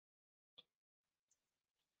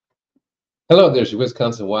Hello, there's your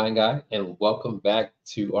Wisconsin wine guy, and welcome back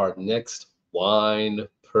to our next wine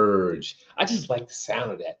purge. I just like the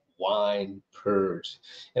sound of that wine purge,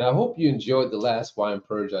 and I hope you enjoyed the last wine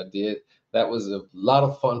purge I did. That was a lot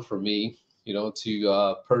of fun for me,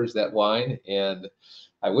 to purge that wine, and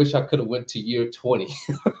I wish I could have went to year 20,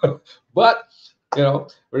 but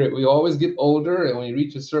we always get older, and when you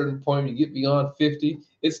reach a certain point, you get beyond 50.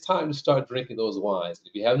 It's time to start drinking those wines.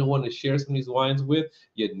 If you have no one to share some of these wines with,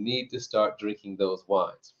 you need to start drinking those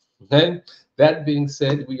wines. Okay? That being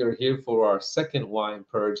said, we are here for our second wine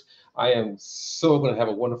purge. I am so going to have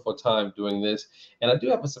a wonderful time doing this. And I do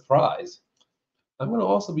have a surprise. I'm going to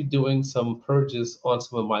also be doing some purges on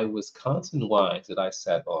some of my Wisconsin wines that I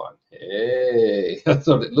sat on. Hey,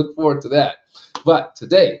 so look forward to that. But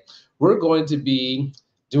today, we're going to be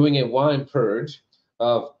doing a wine purge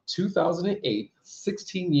of 2008,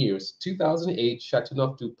 16 years, 2008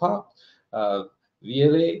 Chateauneuf-du-Pape, uh,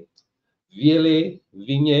 Vieilles,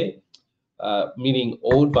 Vignes, meaning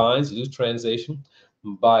old vines, loose translation,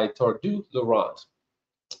 by Tardieu-Laurent.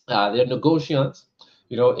 They're negotiants,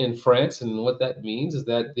 in France, and what that means is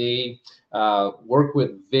that they work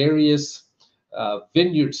with various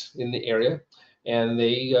vineyards in the area, and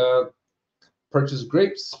they purchase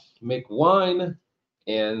grapes, make wine,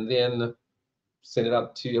 and then send it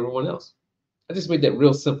out to everyone else. I just made that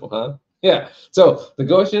real simple, huh? Yeah. So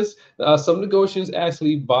negotiants, some negotiants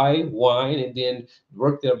actually buy wine and then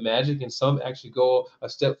work their magic, and some actually go a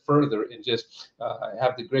step further and just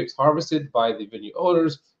have the grapes harvested by the vineyard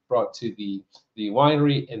owners, brought to the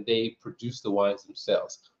winery, and they produce the wines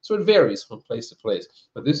themselves. So it varies from place to place.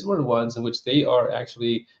 But this is one of the ones in which they are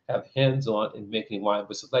actually have hands-on in making wine,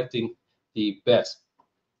 but selecting the best.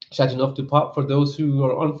 Chateauneuf-du-Pape, for those who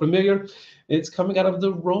are unfamiliar, it's coming out of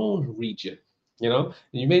the Rhone region. You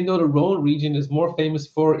may know the Rhone region is more famous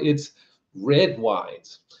for its red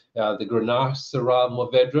wines, the Grenache, Syrah,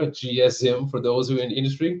 Mourvedre, GSM for those who are in the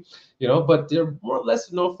industry. But they're more or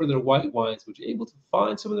less known for their white wines. Which you're able to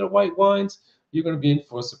find some of their white wines, you're going to be in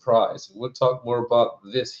for a surprise. We'll talk more about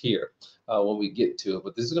this here when we get to it.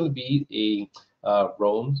 But this is going to be a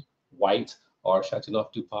Rhone white or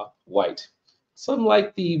Chateauneuf-du-Pape white. Some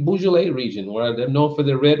like the Beaujolais region, where they're known for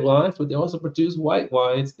their red wines, but they also produce white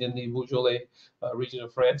wines in the Beaujolais region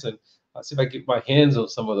of France. And I'll see if I can get my hands on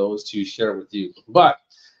some of those to share with you. But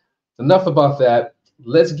enough about that.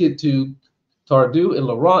 Let's get to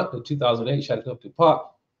Tardieu-Laurent, the 2008 Chateauneuf-du-Pape.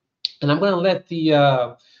 And I'm going to let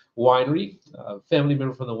the winery, family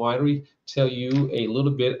member from the winery, tell you a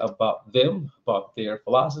little bit about them, about their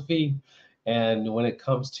philosophy, and when it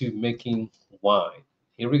comes to making wine.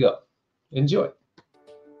 Here we go. Enjoy.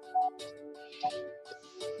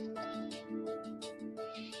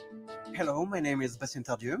 Hello, my name is Bastien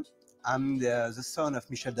Tardieu. I'm the son of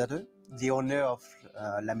Michel Dadeux, the owner of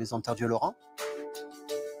La Maison Tardieu-Laurent.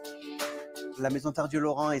 La Maison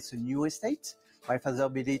Tardieu-Laurent is a new estate. My father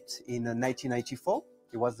built it in 1994.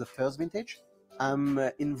 It was the first vintage. I'm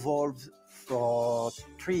involved for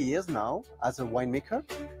 3 years now as a winemaker.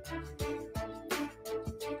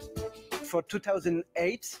 For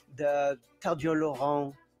 2008, the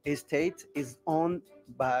Tardieu-Laurent estate is owned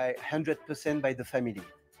by 100% by the family.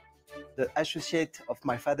 The associate of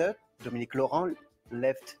my father, Dominique Laurent,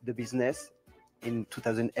 left the business in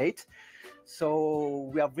 2008. So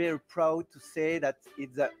we are very proud to say that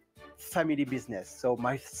it's a family business. So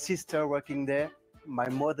my sister working there, my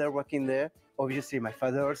mother working there, obviously my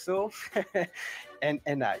father also,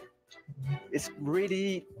 and I. It's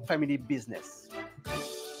really family business.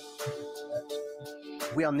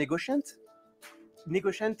 We are negociant.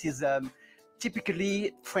 Negociant is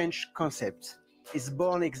typically French concept. It's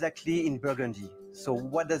born exactly in Burgundy. So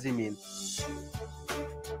what does it mean?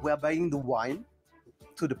 We are buying the wine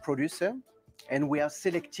to the producer, and we are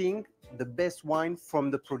selecting the best wine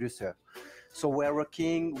from the producer. So we are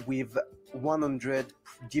working with 100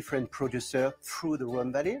 different producers through the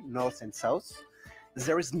Rhone Valley, north and south.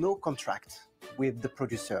 There is no contract with the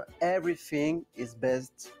producer. Everything is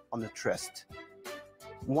based on the trust.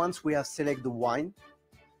 Once we have selected the wine,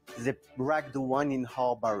 they rack the wine in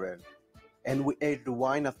our barrel. And we age the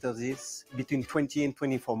wine after this between 20 and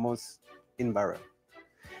 24 months in barrel.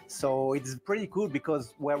 So it's pretty cool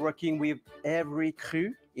because we're working with every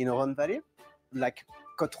cru in Rhone Valley, like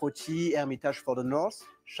Côte-Rôtie, Hermitage for the north,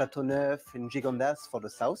 Chateauneuf and Gigondas for the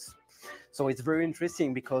south. So it's very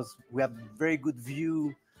interesting because we have very good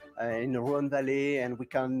view in the Rhone Valley, and we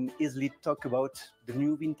can easily talk about the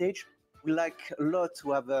new vintage. We like a lot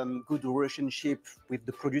to have a good relationship with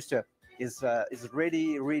the producer. It's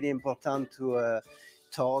really, really important to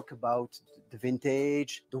talk about the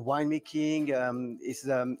vintage, the winemaking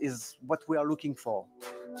is what we are looking for.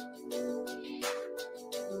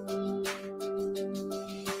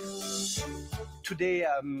 Today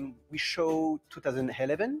we show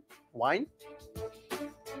 2011 wine.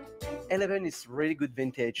 11 is really good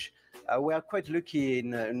vintage. We are quite lucky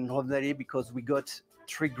in Rovinelli because we got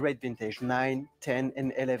 3 great vintage, 9, 10,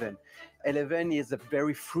 and 11. 11 is a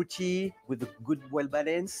very fruity with a good well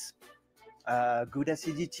balance, good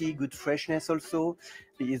acidity, good freshness also.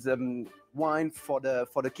 It is wine for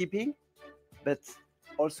the keeping, but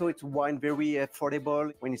also it's wine very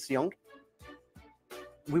affordable when it's young.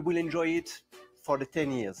 We will enjoy it for the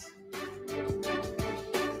 10 years.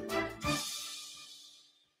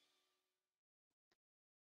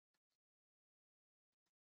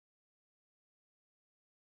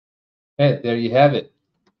 Hey, there you have it.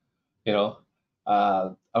 You know,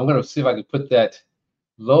 I'm going to see if I can put that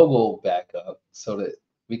logo back up so that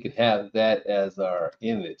we can have that as our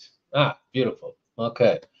image. Ah, beautiful.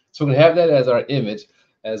 Okay. So we're going to have that as our image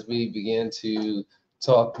as we begin to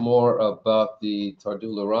talk more about the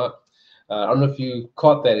Tardieu-Laurent. I don't know if you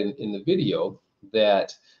caught that in the video,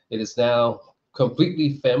 that it is now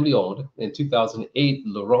completely family owned. In 2008,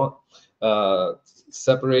 Laurent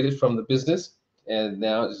separated from the business, and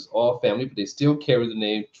now it's all family, but they still carry the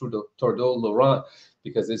name Tardieu-Laurent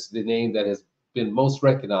because it's the name that has been most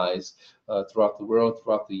recognized throughout the world,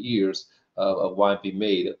 throughout the years of wine being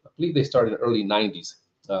made. I believe they started in the early 90s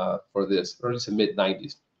for this, early to mid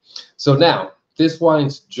 90s. So now, this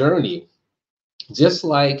wine's journey, just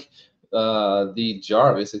like the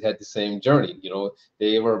Jarvis, it had the same journey. You know,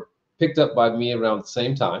 they were picked up by me around the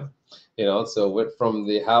same time. You know, so went from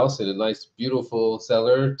the house in a nice, beautiful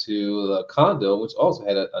cellar to the condo, which also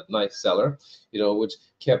had a nice cellar, you know, which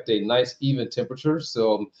kept a nice, even temperature.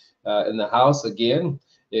 So in the house, again,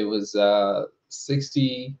 it was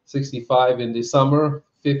 60, 65 in the summer,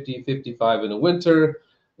 50, 55 in the winter.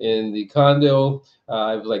 In the condo,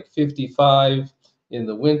 it was like 55 in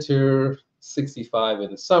the winter, 65 in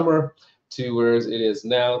the summer, to whereas it is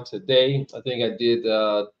now today. I think I did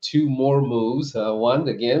 2 more moves. One,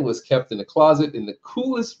 again, was kept in the closet in the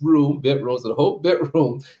coolest room, bedroom. So the whole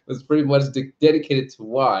bedroom was pretty much dedicated to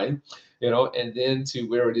wine, you know, and then to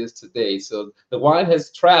where it is today. So the wine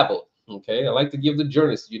has traveled. Okay, I like to give the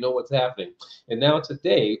journey so you know what's happening. And now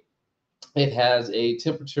today, it has a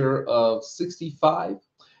temperature of 65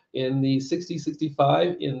 in the 60,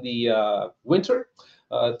 65 in the winter,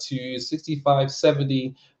 to 65,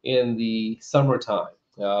 70 in the summertime,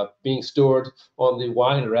 being stored on the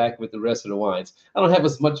wine rack with the rest of the wines. I don't have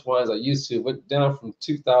as much wine as I used to. Went down from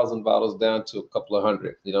 2,000 bottles down to a couple of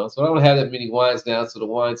hundred, you know. So I don't have that many wines now. So the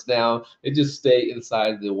wines now, they just stay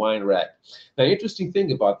inside the wine rack. Now, interesting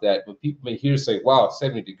thing about that, when people may hear say, "Wow,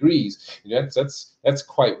 70 degrees," you know, that's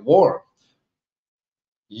quite warm.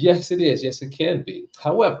 Yes, it is. Yes, it can be.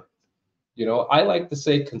 However, you know, I like to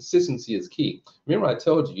say consistency is key. Remember, I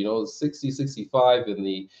told you, you know, 60, 65 in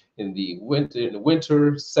the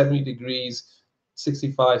winter, 70 degrees,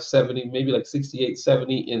 65, 70, maybe like 68,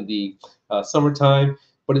 70 in the summertime,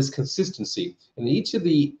 but it's consistency. In each of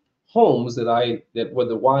the homes that where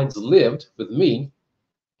the wines lived with me,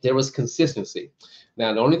 there was consistency.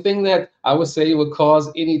 Now, the only thing that I would say would cause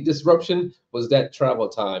any disruption was that travel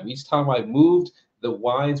time. Each time I moved, the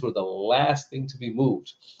wines were the last thing to be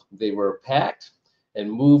moved. They were packed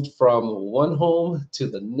and moved from one home to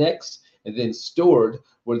the next, and then stored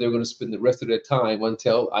where they're going to spend the rest of their time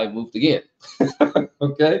until I moved again.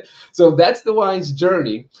 Okay, so that's the wine's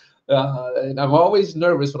journey. And I'm always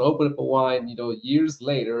nervous when I open up a wine, you know, years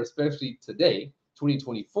later, especially today,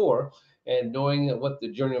 2024, and knowing what the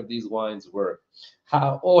journey of these wines were.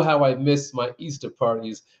 How I miss my Easter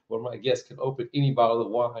parties where my guests could open any bottle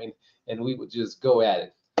of wine and we would just go at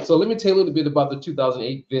it. So let me tell you a little bit about the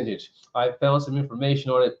 2008 vintage. I found some information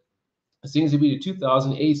on it. It seems to be the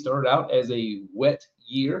 2008 started out as a wet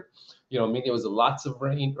year. You know, I mean, there was lots of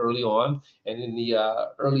rain early on, and in the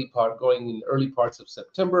going in the early parts of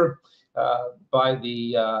September. By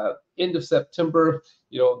the end of September,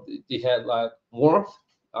 you know, they had like warmth.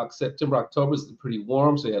 September, October is pretty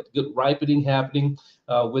warm, so you had good ripening happening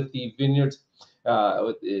with the vineyards,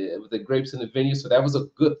 with the grapes in the vineyard. So that was a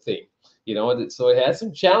good thing, you know. And so it had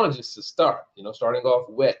some challenges to start, you know, starting off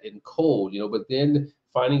wet and cold, you know, but then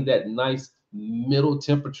finding that nice middle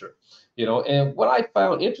temperature, you know. And what I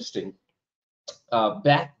found interesting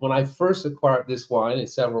back when I first acquired this wine in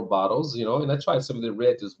several bottles, you know, and I tried some of the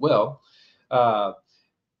reds as well. Uh,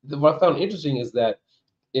 what I found interesting is that,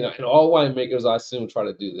 you know, and all winemakers, I assume, try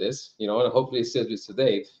to do this, you know, and hopefully it says this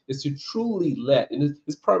today, is to truly let, and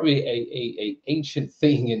it's probably a ancient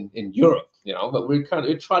thing in Europe, you know, but we're trying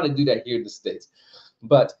to do that here in the States,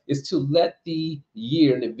 but it's to let the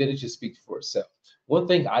year and the vintage speak for itself. One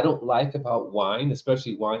thing I don't like about wine,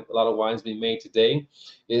 especially wine, a lot of wines being made today,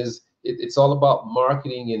 is it's all about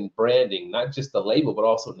marketing and branding, not just the label, but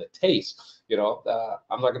also the taste.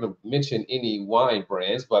 I'm not going to mention any wine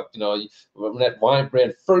brands, but when that wine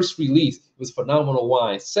brand first released, it was phenomenal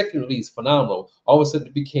wine. Second release, phenomenal. All of a sudden,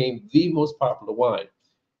 it became the most popular wine.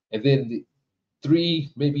 And then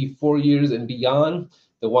 3, maybe 4 years and beyond,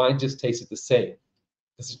 the wine just tasted the same.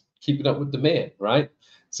 It's keeping up with demand, right?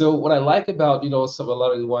 So what I like about a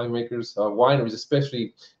lot of the winemakers, wineries,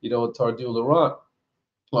 especially Tardieu-Laurent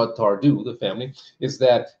or Tardieu, the family, is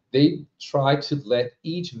that they try to let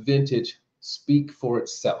each vintage speak for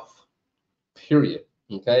itself. Period.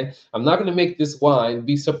 Okay, I'm not going to make this wine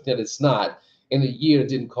be something that it's not in a year that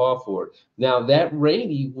didn't call for it. Now that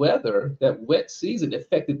rainy weather, that wet season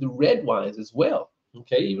affected the red wines as well.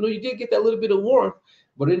 Okay, even though you did get that little bit of warmth,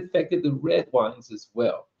 but it affected the red wines as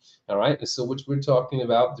well. All right, and so which we're talking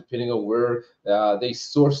about, depending on where they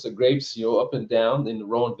source the grapes, up and down in the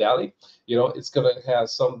Rhone Valley, it's going to have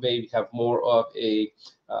some maybe have more of a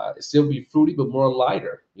still be fruity, but more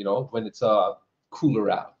lighter, when it's cooler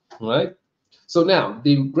out. All right. So now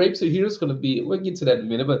the grapes are here. It's going to be, we'll get to that in a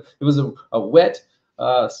minute, but it was a wet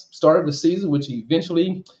start of the season, which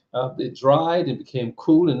eventually it dried and became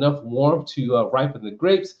cool, enough warmth to ripen the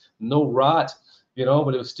grapes. No rot,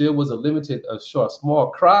 but it still was a limited, small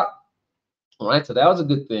crop. All right, so that was a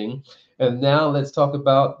good thing. And now let's talk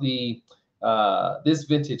about the this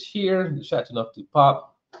vintage here, the Chateauneuf-du-Pape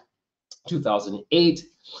 2008.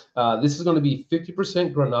 This is going to be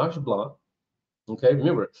 50% Grenache Blanc. Okay,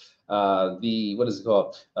 remember what is it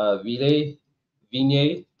called?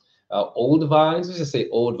 Vignes, old vines. Let's just say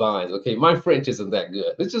old vines. Okay, my French isn't that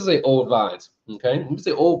good. Let's just say old vines. Okay, when we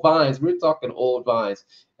say old vines, we're talking old vines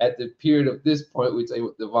at the period of this point. We'd say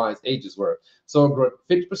what the vines' ages were. So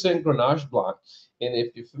 50% Grenache Blanc, and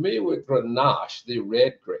if you're familiar with Grenache, the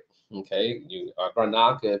red grape. Okay,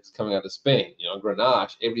 Grenache is coming out of Spain.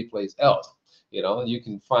 Grenache every place else. You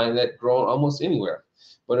can find that grown almost anywhere,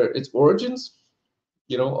 but its origins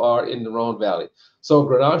are in the Rhone Valley. So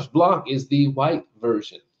Grenache Blanc is the white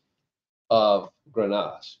version of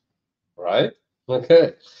Grenache, right?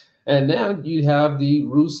 Okay. And now you have the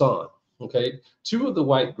Roussanne, okay? Two of the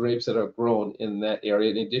white grapes that are grown in that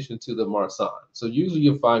area in addition to the Marsanne. So usually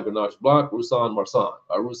you'll find Grenache Blanc, Roussanne, Marsanne,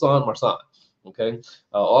 or Roussanne, Marsanne, okay?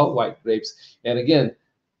 All white grapes. And again,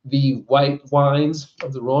 the white wines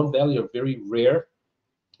of the Rhone Valley are very rare.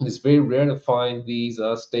 It's very rare to find these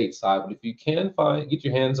stateside, but if you can get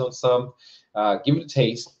your hands on some, give it a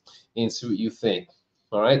taste and see what you think.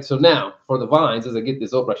 All right. So now for the vines, as I get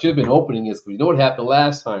this open, I should have been opening this because you know what happened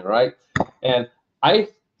last time, right? And I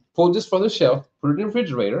pulled this from the shelf, put it in the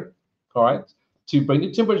refrigerator, all right, to bring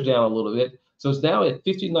the temperature down a little bit. So it's now at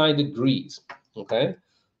 59 degrees. Okay.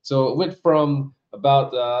 So it went from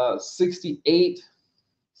about 68,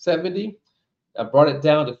 70. I brought it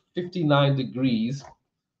down to 59 degrees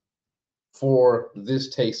for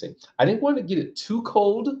this tasting. I didn't want to get it too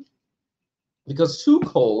cold because too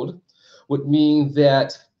cold would mean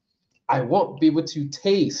that I won't be able to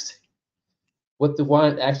taste what the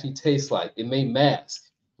wine actually tastes like. It may mask,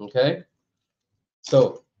 okay?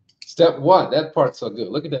 So step one, that part's so good.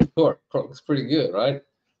 Look at that cork. Cork looks pretty good, right?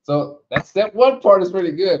 So that step one part is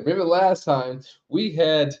pretty good. Remember last time we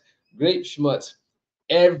had grape schmutz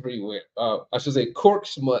everywhere. I should say cork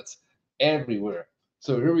schmutz everywhere.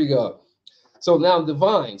 So here we go. So now the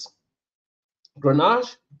vines,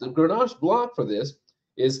 Grenache, the Grenache Blanc for this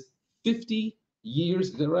is 50 years.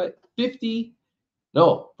 Is that right? 50?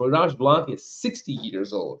 No, Grenache Blanc is 60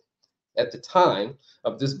 years old at the time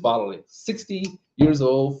of this bottling. 60 years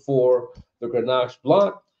old for the Grenache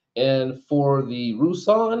Blanc, and for the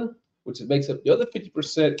Roussanne, which makes up the other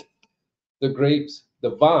 50%, the grapes,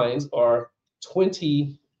 the vines are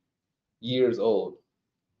 20 years old.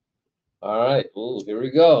 All right. Ooh, here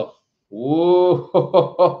we go. Whoa,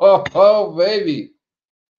 oh, baby.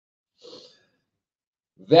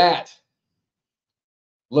 That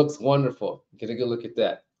looks wonderful. Get a good look at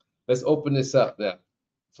that. Let's open this up now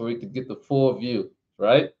so we can get the full view,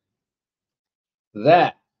 right?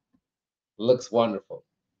 That looks wonderful.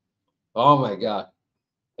 Oh my God.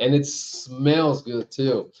 And it smells good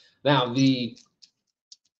too. Now, the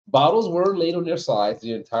bottles were laid on their sides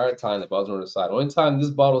the entire time. The bottles were on the side. The only time this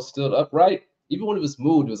bottle stood upright, even when it was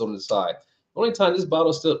moved, it was on the side. The only time this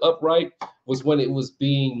bottle stood upright was when it was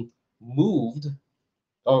being moved,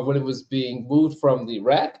 or when it was being moved from the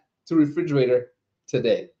rack to the refrigerator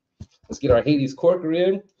today. Let's get our Hades Corker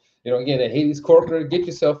in. Again, a Hades Corker, get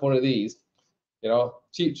yourself one of these.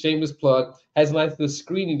 Cheap, shameless plug. Has a nice little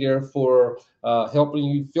screening there for helping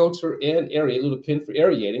you filter and aerate, a little pin for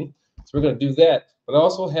aerating. So we're going to do that. But I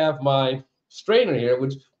also have my strainer here,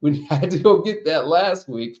 which we had to go get that last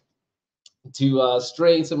week to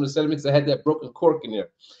strain some of the sediments that had that broken cork in there.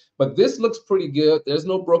 But this looks pretty good. There's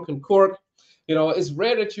no broken cork. You know, it's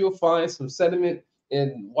rare that you'll find some sediment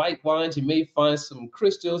in white wines. You may find some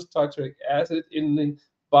crystals, tartaric acid in the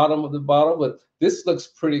bottom of the bottle, but this looks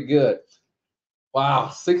pretty good. Wow,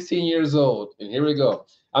 16 years old. And here we go.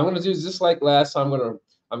 I'm going to do just like last time.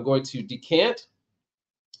 I'm going to decant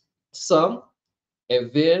some, and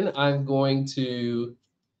then I'm going to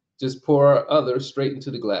just pour others straight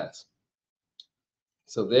into the glass.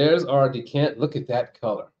 So there's our decant. Look at that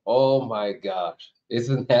color. Oh my gosh.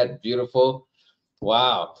 Isn't that beautiful?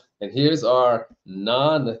 Wow. And here's our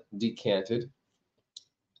non-decanted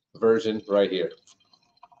version right here.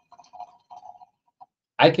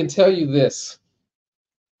 I can tell you this.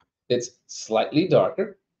 It's slightly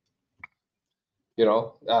darker. You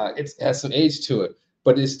know, it has some age to it,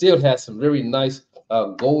 but it still has some very nice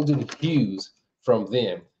golden hues from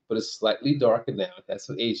them. But it's slightly darker now. It has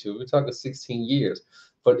some age to it. We're talking 16 years,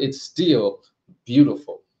 but it's still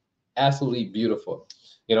beautiful, absolutely beautiful.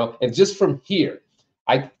 You know, and just from here,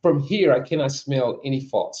 I cannot smell any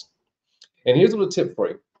faults. And here's a little tip for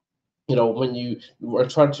you. You know, when you are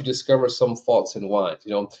trying to discover some faults in wines,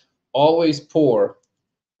 you know, always pour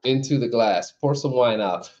into the glass, pour some wine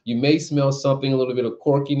out. You may smell something, a little bit of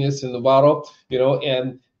corkiness in the bottle, you know,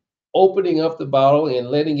 and opening up the bottle and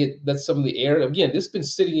letting it let some of the air. Again, this has been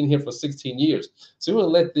sitting in here for 16 years. So we're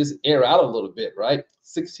going to let this air out a little bit, right?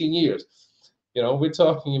 16 years. You know, we're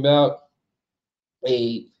talking about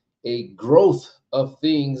a growth of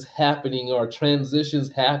things happening or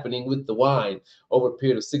transitions happening with the wine over a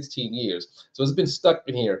period of 16 years. So it's been stuck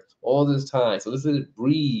in here all this time. So let's let it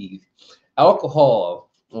breathe. Alcohol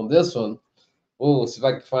on this one. Oh, see if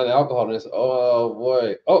I can find alcohol in this. Oh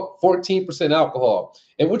boy. Oh, 14% alcohol,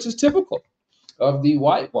 and which is typical of the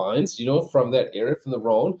white wines, you know, from that area, from the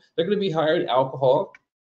Rhone. They're going to be higher in alcohol.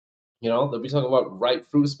 You know, they'll be talking about ripe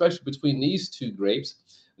fruit, especially between these two grapes,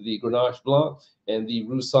 the Grenache Blanc and the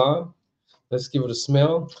Roussanne. Let's give it a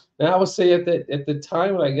smell. Now, I would say at the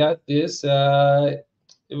time when I got this, it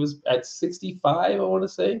was at 65, I want to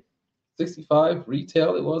say. 65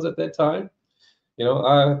 retail it was at that time. You know,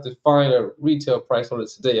 I have to find a retail price on it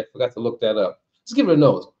today. I forgot to look that up. Let's give it a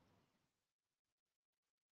nose.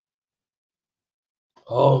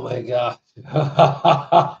 Oh my God.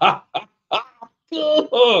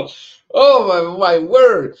 Oh my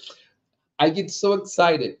word. I get so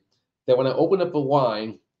excited that when I open up a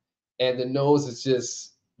wine and the nose is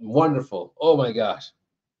just wonderful. Oh my gosh.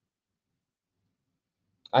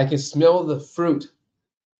 I can smell the fruit.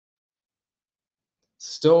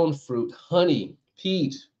 Stone fruit, honey,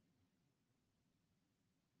 peach,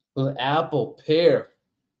 little apple, pear,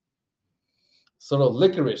 sort of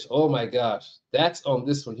licorice. Oh my gosh. That's on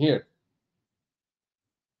this one here.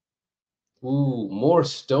 Ooh, more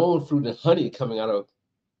stone fruit and honey coming out of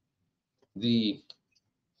the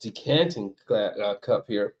decanting cup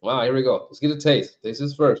here. Wow, here we go. Let's get a taste. Taste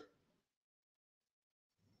this first.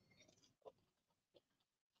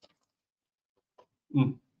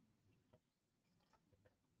 Mm.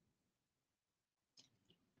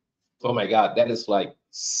 Oh my God, that is like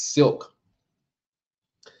silk.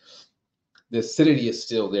 The acidity is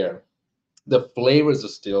still there. The flavors are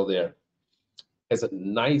still there. It's a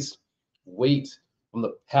nice weight on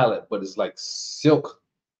the palate, but it's like silk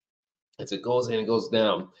as it goes in and goes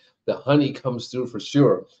down. The honey comes through for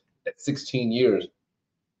sure at 16 years.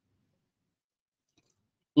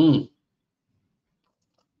 Mm.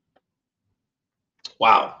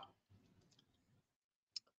 Wow.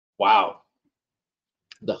 Wow.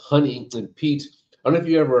 The honey and peach. I don't know if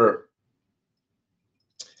you ever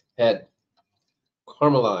had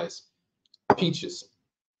caramelized peaches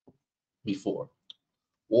before,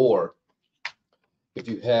 or if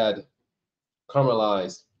you had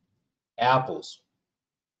caramelized apples,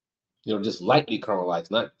 you know, just lightly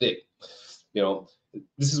caramelized, not thick. You know,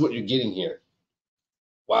 this is what you're getting here.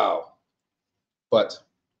 Wow. But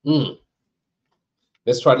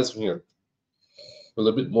let's try this one here. A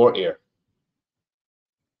little bit more air.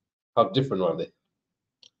 How different are they?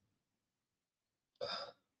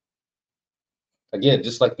 Again,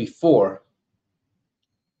 just like before,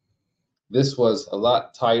 this was a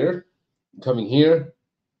lot tighter. Coming here,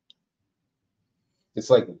 it's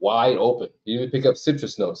like wide open. You even pick up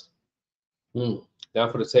citrus notes. Now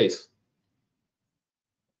for the taste.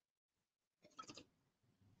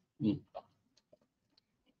 Mm.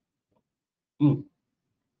 Mm.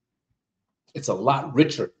 It's a lot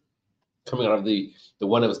richer coming out of the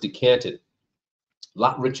one that was decanted. A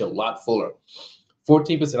lot richer, a lot fuller.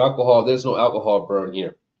 14% alcohol. There's no alcohol burn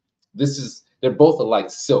here. they're both like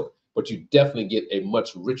silk, but you definitely get a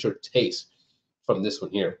much richer taste from this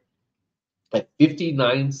one here. At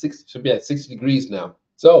 59, 60, should be at 60 degrees now.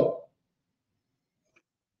 So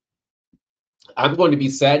I'm going to be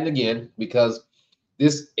saddened again because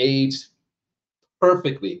this aged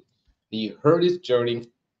perfectly. You heard his journey.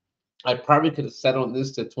 I probably could have sat on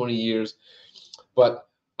this to 20 years, but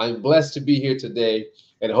I'm blessed to be here today.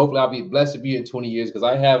 And hopefully I'll be blessed to be in 20 years because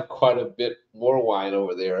I have quite a bit more wine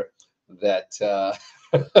over there that,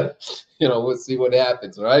 we'll see what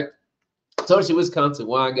happens, right? Tulsi, Wisconsin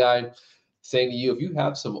wine guy, saying to you, if you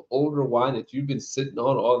have some older wine that you've been sitting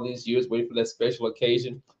on all these years waiting for that special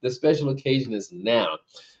occasion, the special occasion is now,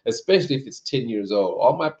 especially if it's 10 years old.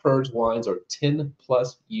 All my Purge wines are 10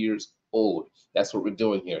 plus years old. That's what we're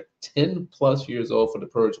doing here. 10 plus years old for the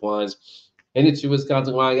Purge wines. And it's your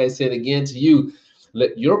Wisconsin wine guy saying again to you,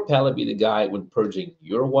 let your palate be the guide when purging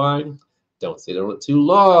your wine. Don't sit on it too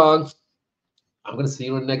long. I'm going to see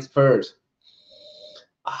you in the next Purge.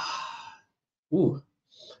 Ooh.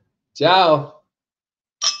 Ciao.